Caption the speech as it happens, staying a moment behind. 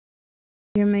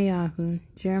Yirmeyahu,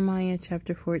 Jeremiah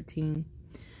chapter 14.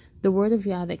 The word of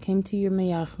Yah that came to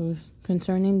Yirmeyahu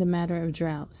concerning the matter of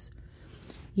droughts.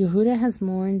 Yehudah has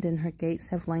mourned and her gates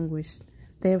have languished.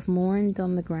 They have mourned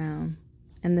on the ground,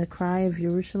 and the cry of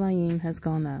Yerushalayim has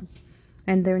gone up.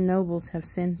 And their nobles have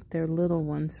sent their little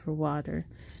ones for water.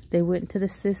 They went to the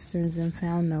cisterns and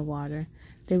found no water.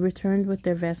 They returned with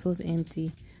their vessels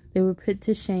empty. They were put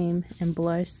to shame and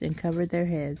blushed and covered their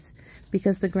heads,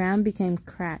 because the ground became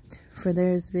cracked, for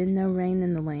there has been no rain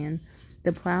in the land.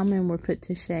 The plowmen were put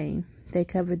to shame. They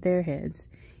covered their heads.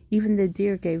 Even the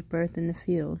deer gave birth in the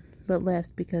field, but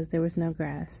left because there was no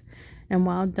grass. And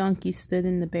wild donkeys stood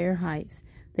in the bare heights.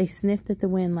 They sniffed at the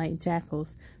wind like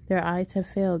jackals. Their eyes have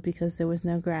failed because there was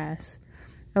no grass.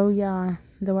 O Yah,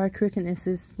 though our crookedness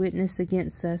is witness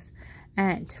against us,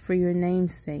 act for your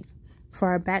name's sake. For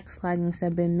our backslidings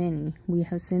have been many. We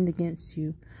have sinned against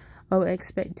you. O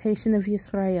expectation of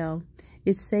Yisrael,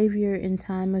 its Savior in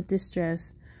time of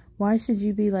distress, why should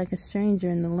you be like a stranger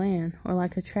in the land, or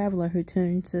like a traveler who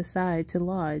turns aside to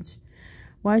lodge?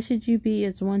 Why should you be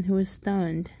as one who is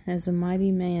stunned, as a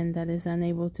mighty man that is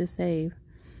unable to save?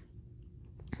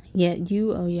 Yet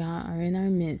you, O Yah, are in our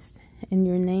midst, and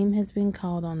your name has been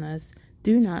called on us.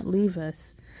 Do not leave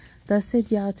us. Thus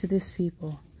said Yah to this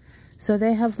people. So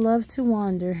they have loved to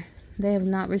wander, they have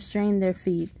not restrained their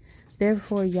feet.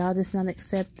 Therefore Yah does not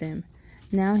accept them.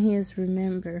 Now he does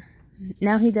remember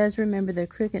their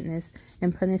crookedness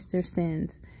and punish their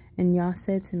sins. And Yah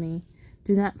said to me,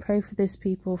 do not pray for this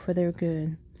people for their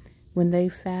good. When they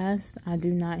fast, I do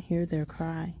not hear their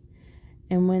cry.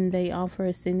 And when they offer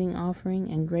a sending offering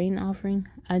and grain offering,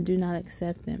 I do not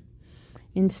accept them.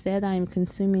 Instead, I am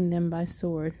consuming them by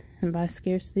sword, and by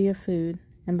scarcity of food,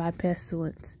 and by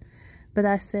pestilence. But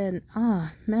I said,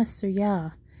 Master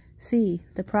Yah, see,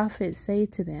 the prophets say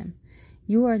to them,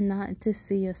 you are not to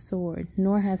see a sword,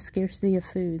 nor have scarcity of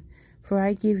food, for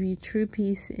I give you true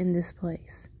peace in this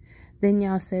place. Then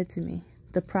Yah said to me,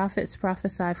 the prophets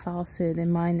prophesy falsehood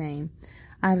in my name.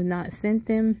 I have not sent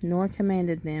them, nor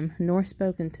commanded them, nor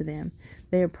spoken to them.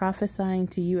 They are prophesying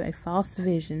to you a false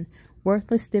vision,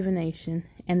 worthless divination,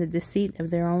 and the deceit of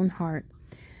their own heart.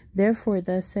 Therefore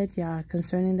thus said Yah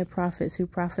concerning the prophets who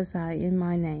prophesy in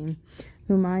my name,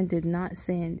 whom I did not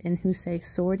send, and who say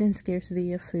sword and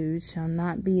scarcity of food shall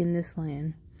not be in this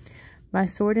land. By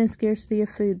sword and scarcity of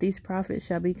food these prophets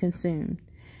shall be consumed,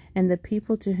 and the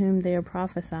people to whom they are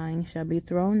prophesying shall be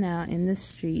thrown out in the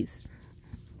streets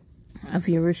of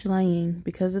Yerushalayim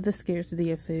because of the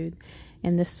scarcity of food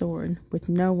and the sword, with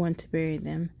no one to bury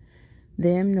them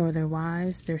nor their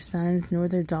wives, their sons, nor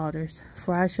their daughters,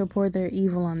 for I shall pour their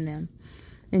evil on them.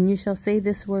 And you shall say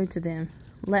this word to them,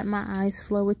 let my eyes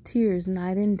flow with tears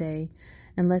night and day,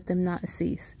 and let them not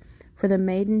cease. For the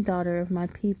maiden daughter of my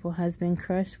people has been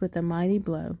crushed with a mighty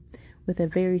blow, with a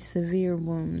very severe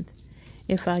wound.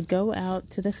 If I go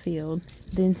out to the field,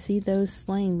 then see those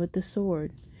slain with the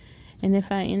sword. And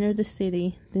if I enter the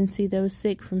city, then see those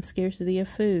sick from scarcity of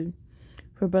food.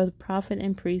 For both prophet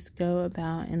and priest go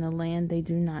about in a land they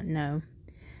do not know.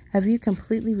 Have you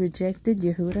completely rejected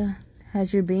Yehudah?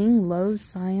 Has your being loathed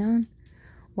Zion?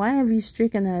 Why have you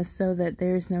stricken us so that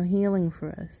there is no healing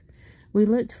for us? We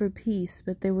looked for peace,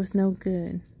 but there was no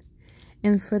good,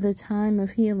 and for the time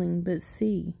of healing, but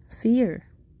see, fear.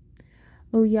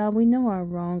 O Yah, we know our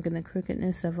wrong and the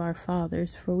crookedness of our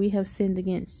fathers, for we have sinned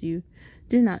against you.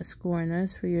 Do not scorn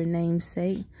us for your name's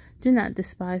sake. Do not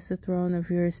despise the throne of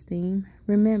your esteem.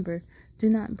 Remember, do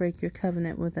not break your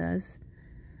covenant with us.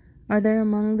 Are there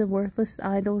among the worthless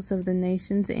idols of the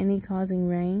nations any causing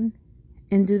rain?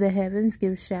 And do the heavens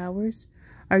give showers?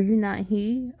 Are you not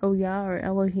he, O Yah, or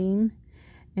Elohim?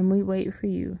 And we wait for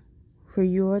you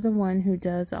are the one who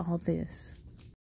does all this.